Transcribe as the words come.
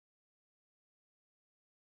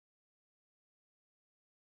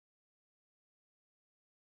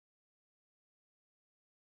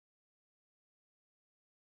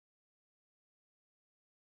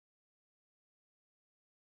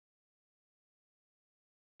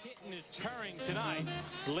Kitten is purring tonight.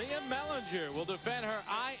 Leah Mellinger will defend her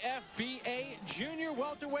IFBA Junior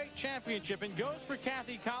Welterweight Championship and goes for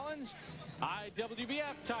Kathy Collins'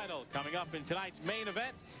 IWBF title. Coming up in tonight's main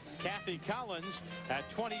event, Kathy Collins at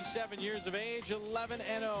 27 years of age,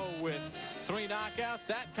 11-0 with 3 knockouts.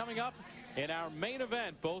 That coming up in our main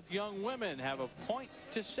event. Both young women have a point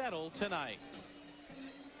to settle tonight.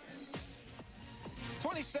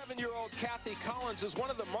 27-year-old Kathy Collins is one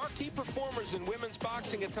of the marquee performers in women's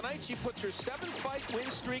boxing, and tonight she puts her 7-fight win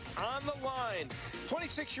streak on the line.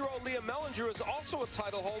 26-year-old Leah Mellinger is also a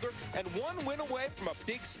title holder and 1 win away from a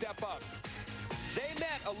big step up. They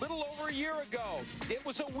met a little over a year ago. It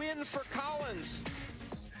was a win for Collins,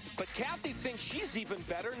 but Kathy thinks she's even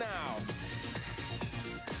better now.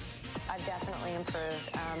 I've definitely improved.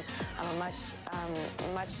 I'm a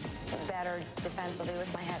much better defensively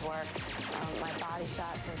with my head work. My body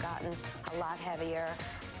shots have gotten a lot heavier.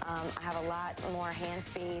 I have a lot more hand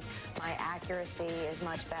speed. My accuracy is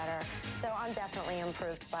much better. So I'm definitely an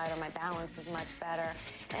improved fighter. My balance is much better.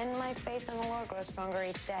 And my faith in the Lord grows stronger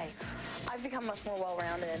each day. I've become much more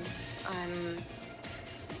well-rounded.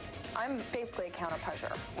 I'm basically a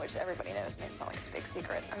counterpuncher, which everybody knows me. It's not like it's a big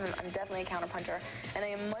secret. I'm definitely a counterpuncher, and I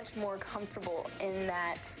am much more comfortable in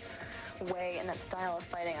that way, in that style of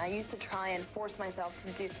fighting. I used to try and force myself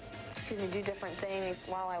to do different things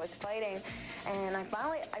while I was fighting, and I've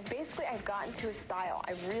gotten to a style.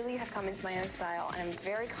 I really have come into my own style, and I'm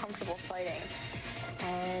very comfortable fighting.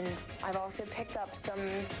 And I've also picked up some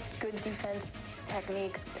good defense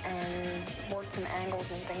techniques and worked some angles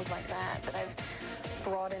and things like that that I've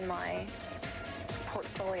brought in my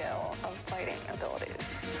portfolio of fighting abilities.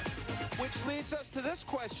 Which leads us to this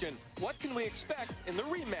question. What can we expect in the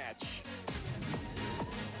rematch?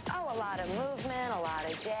 Oh, a lot of movement, a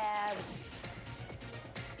lot of jabs,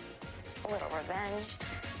 a little revenge.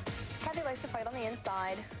 Kathy likes to fight on the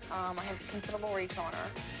inside. I have considerable reach on her.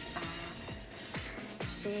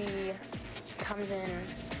 She comes in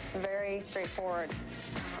very straightforward.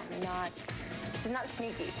 She's not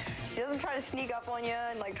sneaky. She doesn't try to sneak up on you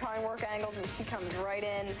and like try and work angles, and she comes right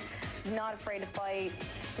in. She's not afraid to fight.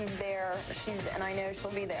 She's there. And I know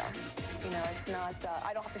she'll be there. You know, it's not,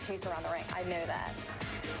 I don't have to chase her around the ring. I know that.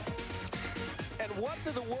 And what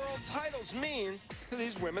do the world titles mean to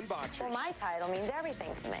these women boxers? Well, my title means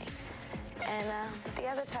everything to me. And the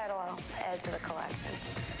other title I'll add to the collection.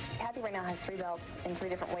 Kathy right now has 3 belts in 3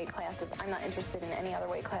 different weight classes. I'm not interested in any other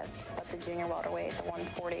weight class but the junior welterweight, the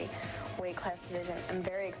 140 weight class division. I'm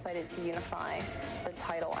very excited to unify the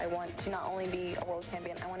title. I want to not only be a world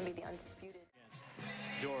champion, I want to be the undisputed.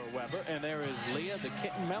 Dora Weber, and there is Leah the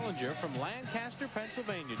Kitten Mellinger from Lancaster,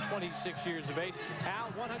 Pennsylvania, 26 years of age.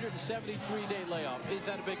 Al, 173-day layoff. Is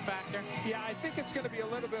that a big factor? Yeah, I think it's going to be a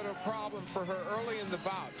little bit of a problem for her early in the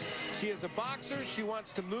bout. She is a boxer. She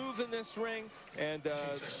wants to move in this ring, and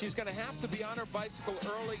she's going to have to be on her bicycle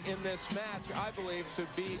early in this match, I believe, to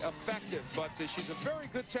be effective. But she's a very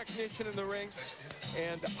good technician in the ring,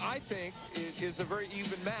 and I think it is a very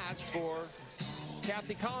even match for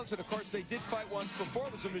Kathy Collins. And of course they did fight once before.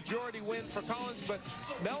 It was a majority win for Collins, but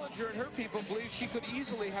Mellinger and her people believe she could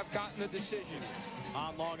easily have gotten a decision.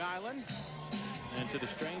 On Long Island, and to the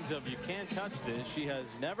strains of You Can't Touch This, she has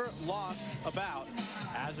never lost a bout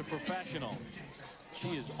as a professional. She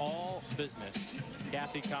is all business.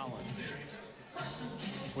 Kathy Collins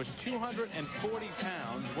was 240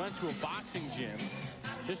 pounds, went to a boxing gym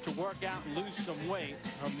just to work out and lose some weight.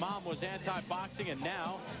 Her mom was anti-boxing, and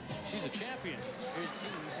now she's a champion. Here's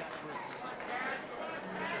Jean's at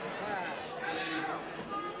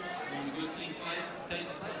When we do team fight, tell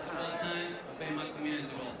yourself all the time, obey my commands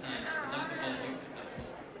all the time. Love to follow you.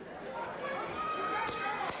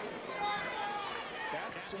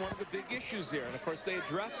 That's one of the big issues here, and of course they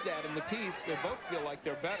address that in the piece. They both feel like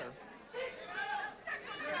they're better.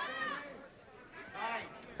 I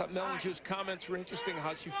thought Mellinger's comments were interesting,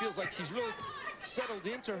 how she feels like she's really settled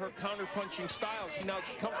into her counter-punching style. Now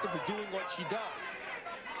she's comfortable doing what she does.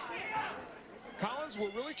 Collins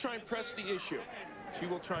will really try and press the issue. She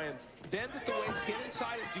will try and bend at the waist, get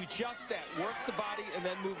inside and do just that. Work the body and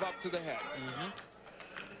then move up to the head.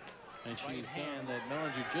 And she's hand that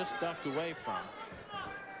Mellinger just ducked away from.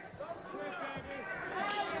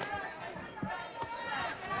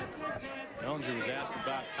 Mellinger was asked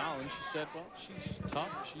about Collins. She said, well, she's tough.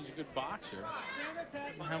 She's a good boxer.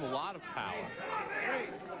 Doesn't have a lot of power.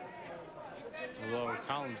 Although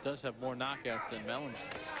Collins does have more knockouts than Mellinger.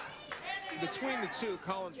 Between the two,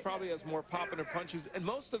 Collins probably has more pop in her punches, and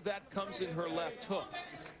most of that comes in her left hook,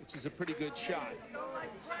 which is a pretty good shot.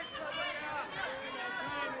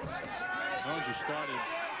 Mellinger started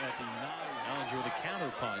at the 9. Mellinger with a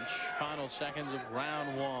counter punch. Final seconds of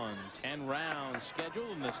round 1. 10 rounds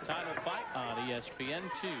scheduled in this title fight on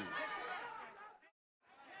ESPN2.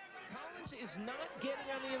 Collins is not getting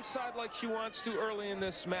on the inside like she wants to early in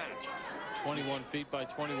this match. 21 feet by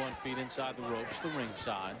 21 feet inside the ropes, the ring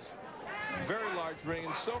sides. Very large ring,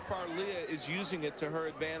 and so far Leah is using it to her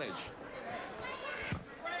advantage.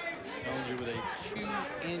 Mellinger with a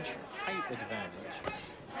 2-inch height advantage.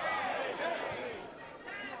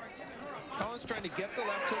 Collins trying to get the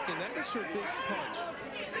left hook, and that is her big punch.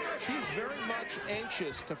 She's very much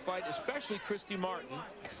anxious to fight, especially Christy Martin.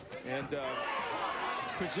 And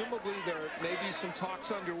presumably there may be some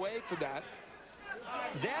talks underway for that.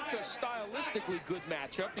 That's a stylistically good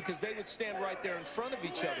matchup because they would stand right there in front of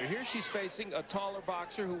each other. Here she's facing a taller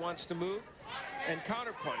boxer who wants to move and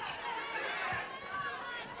counterpunch.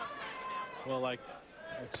 Well, like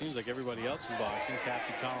it seems like everybody else in boxing,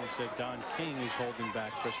 Kathy Collins said Don King is holding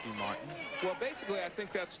back Christy Martin. Well, basically, I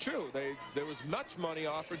think that's true. There was much money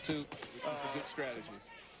offered to good strategies.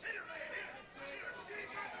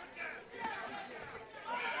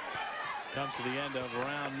 Come to the end of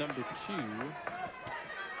round number 2.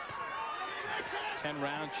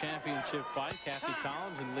 10-round championship fight. Kathy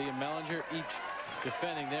Collins and Leah Mellinger each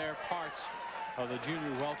defending their parts of the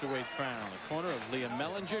junior welterweight crown. The corner of Leah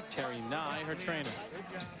Mellinger, Terry Nye, her trainer.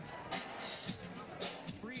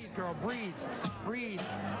 Breathe, girl, breathe. Breathe.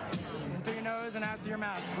 In through your nose and out through your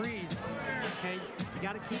mouth. Breathe. Okay? You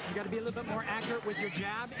gotta be a little bit more accurate with your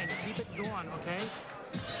jab and keep it going, okay?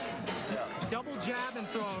 Double jab and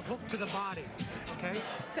throw a hook to the body. Okay?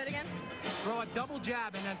 Say it again. Throw a double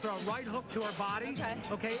jab and then throw a right hook to her body. Okay.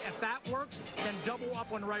 Okay, if that works, then double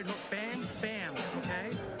up on the right hook. Bam, bam.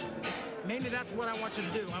 Okay? Mainly that's what I want you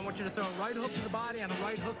to do. I want you to throw a right hook to the body and a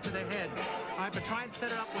right hook to the head. All right, but try and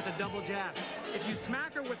set it up with a double jab. If you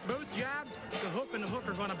smack her with both jabs, the hook and the hook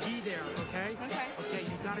are going to be there, okay? Okay. Okay,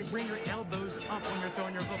 you've got to bring your elbows up when you're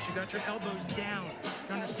throwing your hooks. You got your elbows down.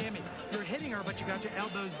 You understand me? You're hitting her, but you got your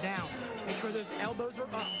elbows down. Make sure those elbows are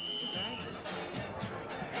up, okay?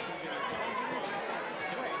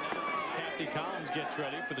 Kathy Collins gets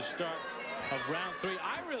ready for the start of round 3.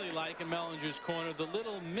 I really like in Mellinger's corner the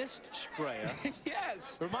little mist sprayer.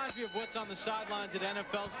 Yes. Reminds me of what's on the sidelines at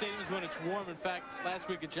NFL stadiums when it's warm. In fact, last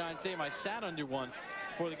week at Giants Stadium, I sat under one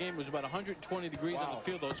before the game. It was about 120 degrees on the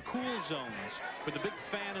field. Those cool zones with the big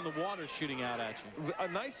fan and the water shooting out at you. A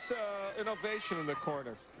nice innovation in the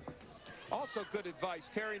corner. Also good advice.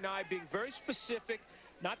 Terry Nye being very specific,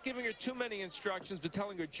 not giving her too many instructions, but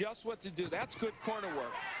telling her just what to do. That's good corner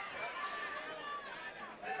work.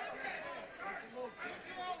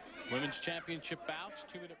 Women's championship bouts,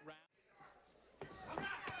 2-minute round.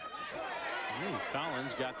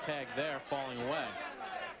 Collins got tagged there, falling away.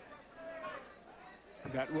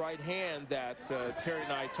 That right hand that Terry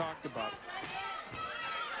and I talked about.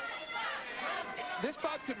 This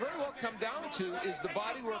bout could very well come down to, is the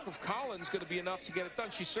body work of Collins going to be enough to get it done?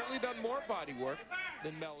 She's certainly done more body work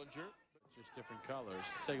than Mellinger. Just different colors.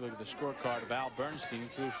 Let's take a look at the scorecard of Al Bernstein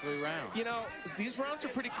through 3 rounds. You know, these rounds are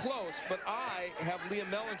pretty close, but I have Leah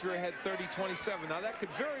Mellinger ahead 30-27. Now, that could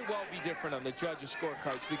very well be different on the judges'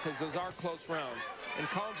 scorecards because those are close rounds. And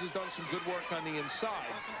Collins has done some good work on the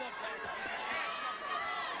inside.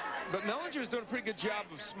 But Mellinger is doing a pretty good job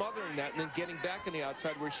of smothering that and then getting back on the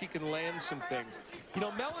outside where she can land some things. You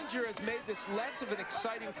know, Mellinger has made this less of an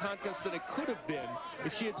exciting contest than it could have been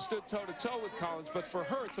if she had stood toe-to-toe with Collins, but for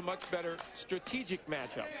her, it's a much better strategic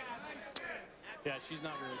matchup. Yeah, she's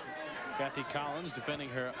not really. Kathy Collins defending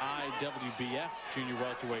her IWBF Junior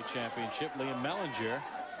Welterweight Championship. Leah Mellinger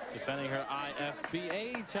defending her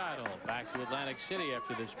IFBA title. Back to Atlantic City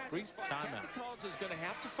after this brief timeout. Kathy Collins is going to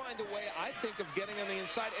have to find a way, I think, of getting on the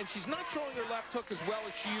inside, and she's not throwing her left hook as well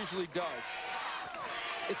as she usually does.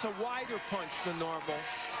 It's a wider punch than normal,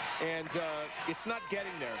 and it's not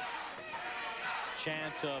getting there.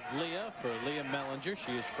 Chance of Leah for Leah Mellinger.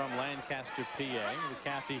 She is from Lancaster, PA. The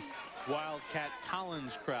Kathy Wildcat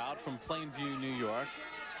Collins crowd from Plainview, New York.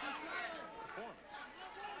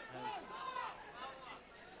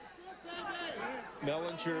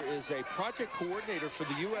 Mellinger is a project coordinator for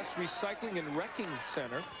the U.S. Recycling and Wrecking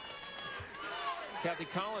Center. Kathy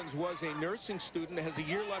Collins was a nursing student, has a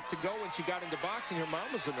year left to go when she got into boxing. Her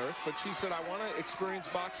mom was a nurse, but she said, I want to experience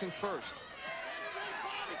boxing first.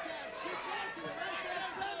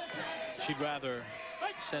 She'd rather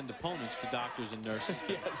send opponents to doctors and nurses.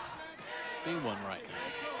 Yes. Be one right now.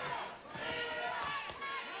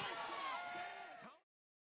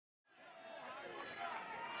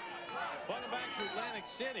 Welcome back to Atlantic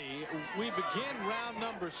City. We begin round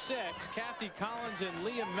number 6. Kathy Collins and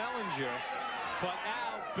Leah Mellinger. But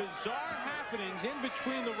now, bizarre happenings in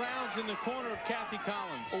between the rounds in the corner of Kathy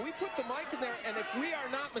Collins. Well, we put the mic in there, and if we are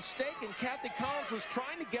not mistaken, Kathy Collins was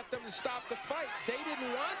trying to get them to stop the fight. They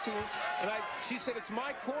didn't want to, and she said, it's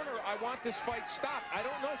my corner. I want this fight stopped. I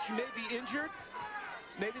don't know. She may be injured.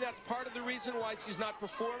 Maybe that's part of the reason why she's not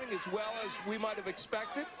performing as well as we might have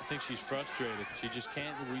expected. I think she's frustrated. She just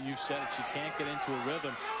can't, you said it, she can't get into a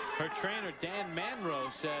rhythm. Her trainer, Dan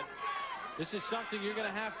Manro, said, this is something you're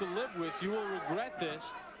going to have to live with. You will regret this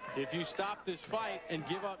if you stop this fight and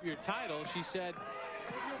give up your title. She said,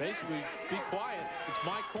 basically, be quiet. It's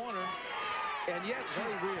my corner. And yet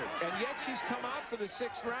she's come out for the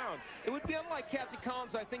 6th round. It would be unlike Kathy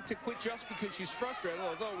Collins, I think, to quit just because she's frustrated,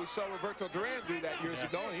 although we saw Roberto Duran do that years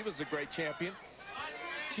ago, and he was a great champion.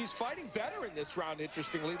 She's fighting better in this round,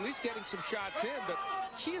 interestingly, at least getting some shots in, but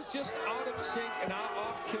she is just out of sync and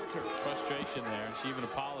off kilter. Frustration there, and she even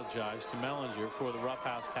apologized to Mellinger for the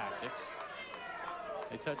roughhouse tactics.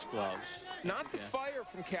 They touch gloves. Not the fire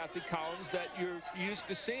from Kathy Collins that you're used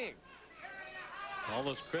to seeing. All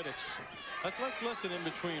those critics. Let's listen in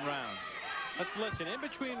between rounds. Let's listen in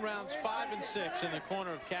between rounds 5 and 6 in the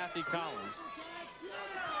corner of Kathy Collins.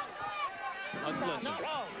 Let's listen. No,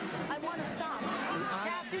 I want to stop.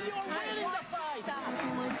 Kathy, you're winning the fight. Stop.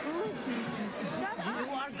 Shut up.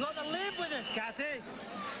 You are going to live with this, Kathy.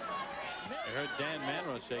 I heard Dan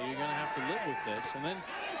Manro say you're going to have to live with this, and then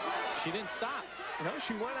she didn't stop. No,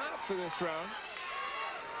 she went out for this round.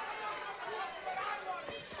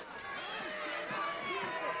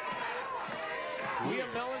 Leah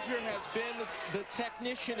Mellinger has been the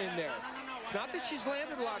technician in there. It's not that she's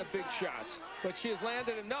landed a lot of big shots, but she has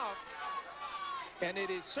landed enough, and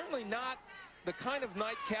it is certainly not the kind of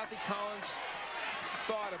night Kathy Collins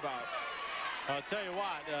thought about. I'll tell you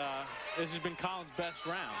what, this has been Collins' best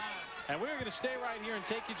round. And we're going to stay right here and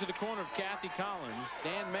take you to the corner of Kathy Collins.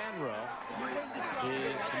 Dan Manro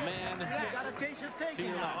is the man You got to chase your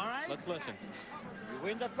thinking now, all right? Let's listen. You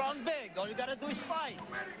win the round big. All you got to do is fight.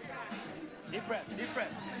 Deep breath, deep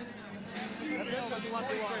breath. Take this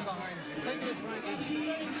behind you. Take this right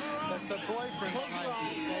here. That's the boyfriend behind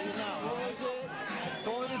you. There you know.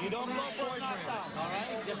 You don't go for a knockdown, all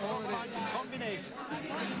right? Just one punch combination.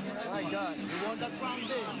 My God. You want that round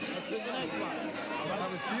big. Let's do the next one. All right?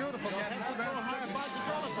 That was beautiful. Don't have to throw hard punches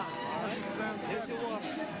all the time, all right? Here's your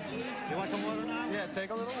water. You want some water now? Yeah, take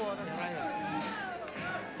a little water. Right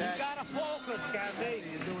here. You gotta focus, Kathy.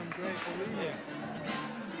 You're doing great. Believe me.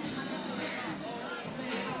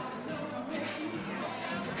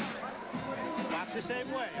 Box the same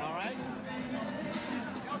way, all right?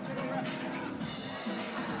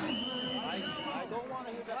 I don't want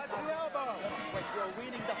to hear that. Watch the elbow. But you're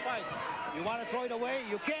winning the fight. You want to throw it away?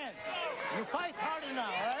 You can't. You fight harder now,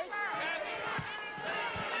 all right?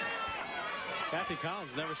 Kathy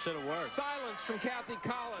Collins never said a word. Silence from Kathy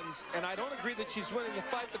Collins, and I don't agree that she's winning the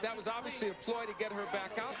fight, but that was obviously a ploy to get her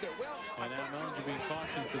back out there. Well, and now Mellinger being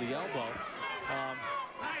cautioned for the elbow,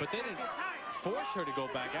 but they didn't force her to go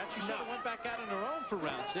back out. She sort of went back out on her own for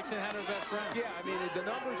round 6 and had her best round. Yeah, I mean, the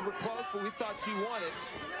numbers were close, but we thought she won it.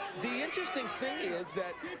 The interesting thing is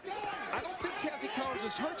that I don't think Kathy Collins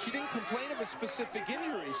is hurt. She didn't complain of a specific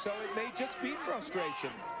injury, so it may just be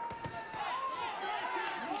frustration.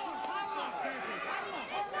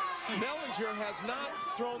 Mellinger has not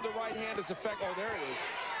thrown the right hand as effective. Oh, there it is.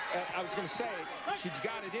 I was going to say, she's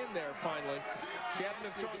got it in there finally. She hasn't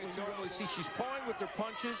been throwing it normally. See, she's pawing with her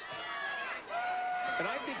punches. And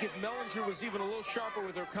I think if Mellinger was even a little sharper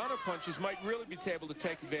with her counter punches, might really be able to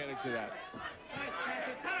take advantage of that.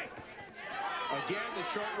 Again, the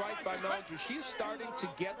short right by Mellinger. She's starting to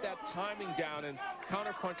get that timing down and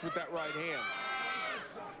counter punch with that right hand.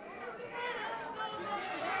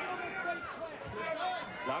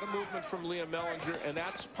 A lot of movement from Leah Mellinger, and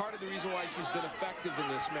that's part of the reason why she's been effective in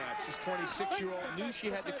this match. She's 26-year-old, knew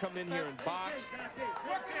she had to come in here and box,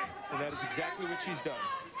 and that is exactly what she's done.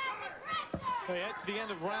 Hey, at the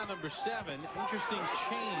end of round number 7, interesting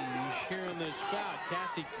change here in this bout.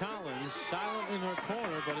 Kathy Collins silent in her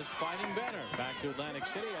corner, but is fighting better. Back to Atlantic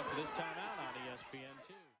City after this timeout on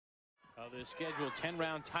ESPN2. The scheduled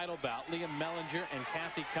 10-round title bout, Leah Mellinger and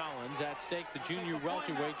Kathy Collins at stake the junior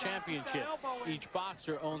welterweight championship. Each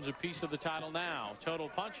boxer owns a piece of the title now. Total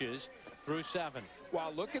punches through 7.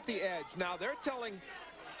 Wow, look at the edge. Now they're telling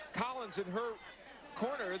Collins in her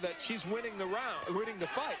corner that she's winning the round, winning the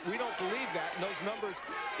fight. We don't believe that, and those numbers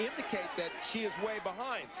indicate that she is way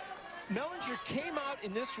behind. Mellinger came out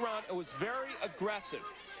in this round and was very aggressive.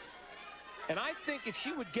 And I think if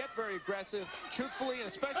she would get very aggressive, truthfully,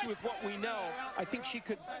 and especially with what we know, I think she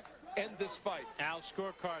could end this fight. Al's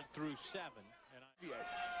scorecard through 7.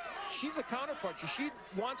 She's a counterpuncher. She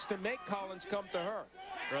wants to make Collins come to her.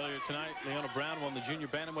 Earlier tonight, Leona Brown won the junior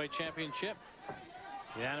bantamweight championship.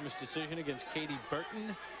 Unanimous decision against Katie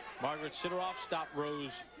Burton. Margaret Sidoroff stopped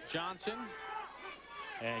Rose Johnson.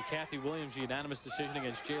 And Kathy Williams, unanimous decision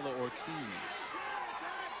against Jayla Ortiz.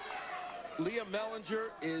 Leah Mellinger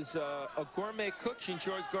is a gourmet cook. She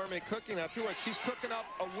enjoys gourmet cooking. Now, too, she's cooking up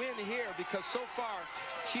a win here because so far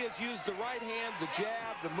she has used the right hand, the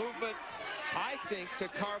jab, the movement, I think, to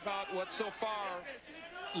carve out what so far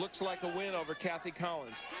looks like a win over Kathy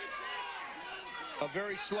Collins. A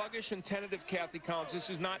very sluggish and tentative Kathy Collins. This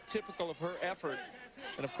is not typical of her effort.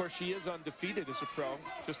 And, of course, she is undefeated as a pro,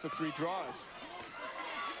 just the 3 draws.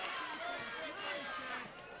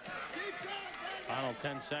 Final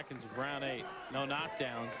 10 seconds of round 8. No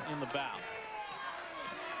knockdowns in the bout.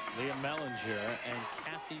 Leah Mellinger and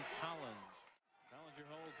Kathy Collins. Mellinger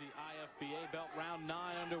holds the IFBA belt. Round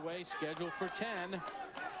 9 underway, scheduled for 10.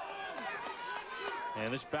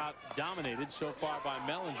 And this bout dominated so far by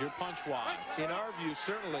Mellinger punch-wise. In our view,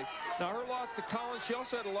 certainly. Now, her loss to Collins, she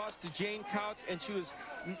also had a loss to Jane Couch, and she was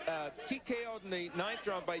TKO'd in the 9th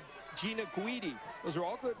round by Gina Guidi. Those are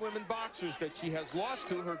all good women boxers that she has lost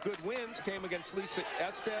to. Her good wins came against Lisa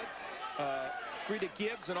Ested, Frida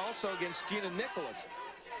Gibbs, and also against Gina Nicholas.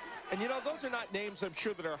 And, you know, those are not names, I'm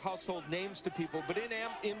sure, that are household names to people, but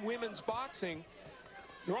in women's boxing,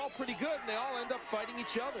 they're all pretty good, and they all end up fighting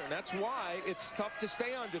each other, and that's why it's tough to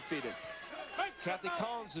stay undefeated. Kathy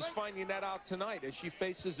Collins is finding that out tonight as she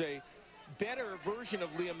faces a better version of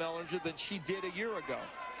Leah Mellinger than she did a year ago.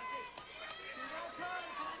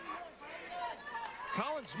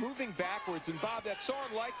 Collins moving backwards, and Bob, that's so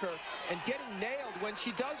unlike her, and getting nailed when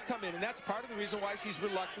she does come in, and that's part of the reason why she's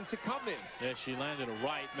reluctant to come in. Yeah, she landed a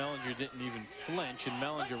right. Mellinger didn't even flinch, and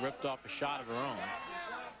Mellinger ripped off a shot of her own.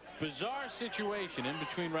 Bizarre situation in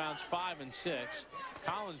between rounds 5 and 6.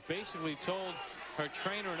 Collins basically told her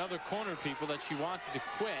trainer and other corner people that she wanted to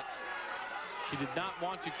quit. She did not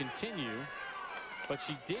want to continue, but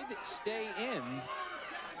she did stay in.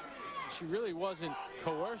 She really wasn't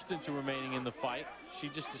coerced into remaining in the fight. She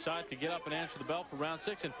just decided to get up and answer the bell for round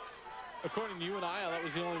 6. And according to you and I, that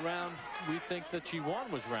was the only round we think that she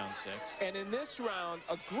won was round 6. And in this round,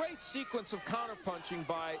 a great sequence of counterpunching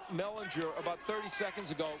by Mellinger about 30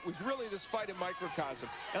 seconds ago was really this fight in microcosm.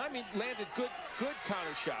 And I mean, landed good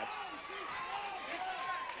counter shots.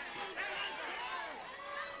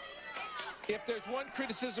 If there's one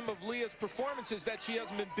criticism of Leah's performance is that she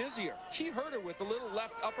hasn't been busier. She hurt her with a little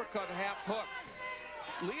left uppercut half hook.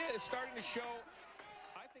 Leah is starting to show,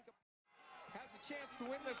 I think, has a chance to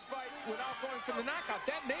win this fight without going for the knockout.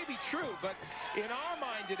 That may be true, but in our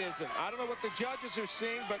mind it isn't. I don't know what the judges are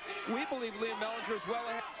seeing, but we believe Leah Mellinger is well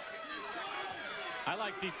ahead. I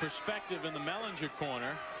like the perspective in the Mellinger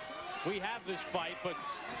corner. We have this fight, but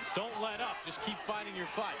don't let up. Just keep fighting your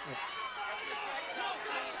fight.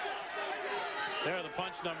 There are the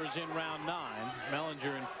punch numbers in round 9.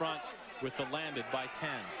 Mellinger in front with the landed by 10.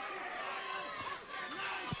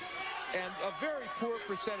 And a very poor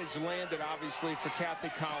percentage landed, obviously, for Kathy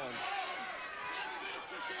Collins.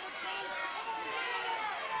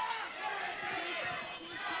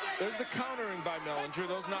 There's the countering by Mellinger.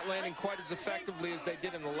 Those not landing quite as effectively as they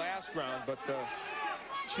did in the last round, but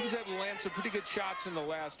she's able to land some pretty good shots in the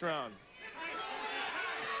last round.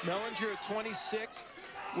 Mellinger at 26.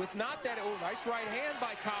 With not that, oh, nice right hand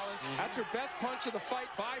by Collins. That's her best punch of the fight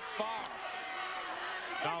by far.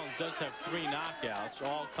 Collins does have 3 knockouts,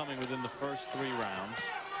 all coming within the first 3 rounds.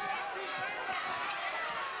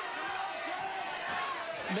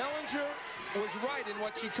 Mellinger was right in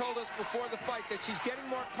what she told us before the fight, that she's getting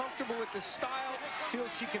more comfortable with the style, feels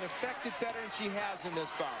she can affect it better than she has in this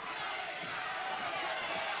bout.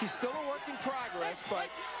 She's still a work in progress, but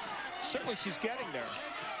certainly she's getting there.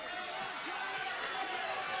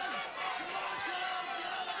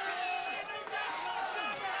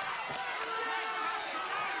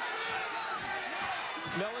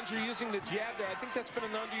 Mellinger using the jab there. I think that's been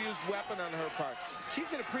an underused weapon on her part.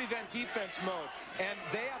 She's in a prevent defense mode, and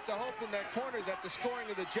they have to hope in their corner that the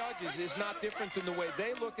scoring of the judges is not different than the way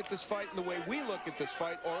they look at this fight and the way we look at this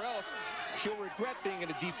fight, or else she'll regret being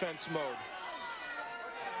in a defense mode.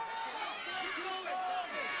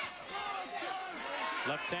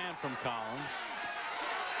 Left hand from Collins.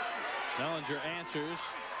 Mellinger answers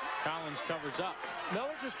Collins covers up.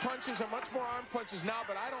 Mellinger's punches are much more arm punches now,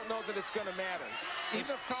 but I don't know that it's going to matter.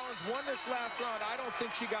 Even if Collins won this last round, I don't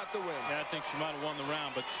think she got the win. Yeah, I think she might have won the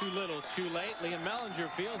round, but too little, too late. Leah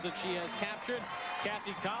Mellinger feels that she has captured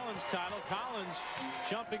Kathy Collins' title. Collins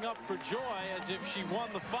jumping up for joy as if she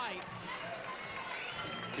won the fight.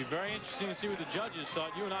 Be very interesting to see what the judges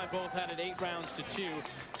thought. You and I both had it 8-2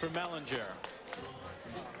 for Mellinger.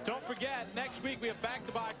 Don't forget, next week we have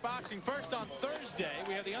back-to-back boxing. First on Thursday,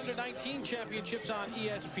 we have the Under-19 Championships on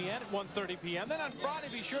ESPN at 1:30 p.m. Then on Friday,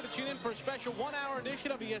 be sure to tune in for a special 1-hour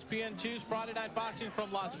edition of ESPN2's Friday Night Boxing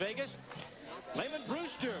from Las Vegas. Layman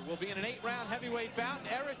Brewster will be in an 8-round heavyweight bout.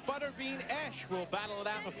 Eric Butterbean Esch will battle it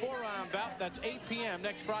out in a 4-round bout. That's 8 p.m.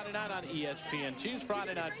 next Friday night on ESPN2's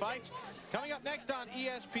Friday Night Fights. Coming up next on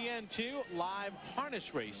ESPN2, live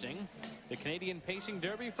harness racing. The Canadian Pacing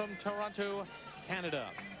Derby from Toronto, Canada.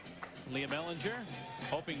 Leah Mellinger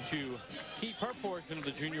hoping to keep her portion of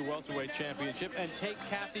the Junior Welterweight Championship and take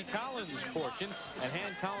Kathy Collins' portion and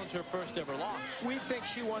hand Collins her first ever loss. We think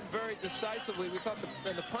she won very decisively. We thought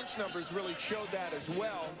the punch numbers really showed that as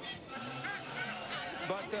well.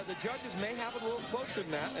 But the judges may have it a little closer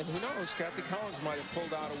than that, and who knows, Kathy Collins might have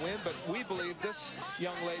pulled out a win, but we believe this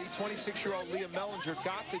young lady, 26-year-old Leah Mellinger,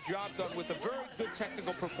 got the job done with a very good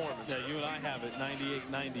technical performance. Yeah, you and I have it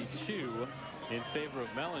 98-92 in favor of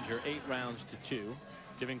Mellinger, 8-2,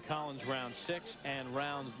 giving Collins round 6 and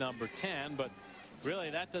round number 10, but really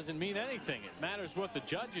that doesn't mean anything. It matters what the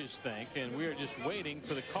judges think, and we are just waiting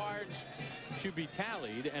for the cards to be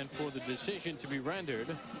tallied and for the decision to be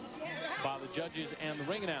rendered by the judges and the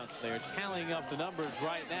ring announcer. They're tallying up the numbers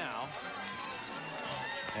right now.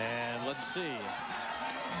 And let's see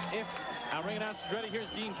if our ring announcer is ready. Here's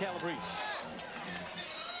Dean Calabrese.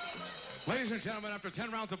 Ladies and gentlemen, after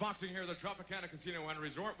 10 rounds of boxing here at the Tropicana Casino and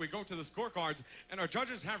Resort, we go to the scorecards, and our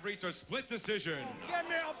judges have reached a split decision. Give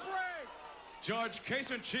me a break! Judge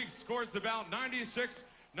Kaysen Cheeks scores the bout 96-94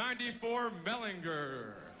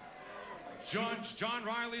 Mellinger. Judge John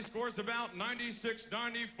Riley scores the bout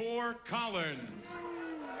 96-94 Collins.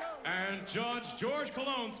 And Judge George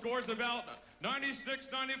Colon scores the bout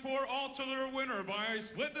 96-94, altogether winner by a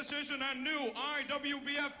split decision and new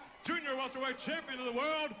IWBF Junior Welterweight Champion of the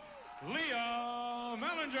World, Leah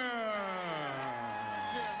Mellinger.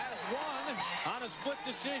 Has won on a split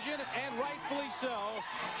decision, and rightfully so.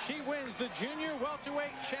 She wins the Junior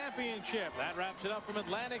Welterweight Championship. That wraps it up from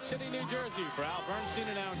Atlantic City, New Jersey. For Al Bernstein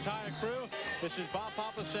and our entire crew, this is Bob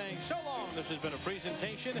Papa saying so long. This has been a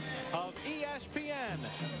presentation of ESPN,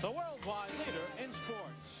 the worldwide leader in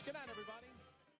sports. Good night, everybody.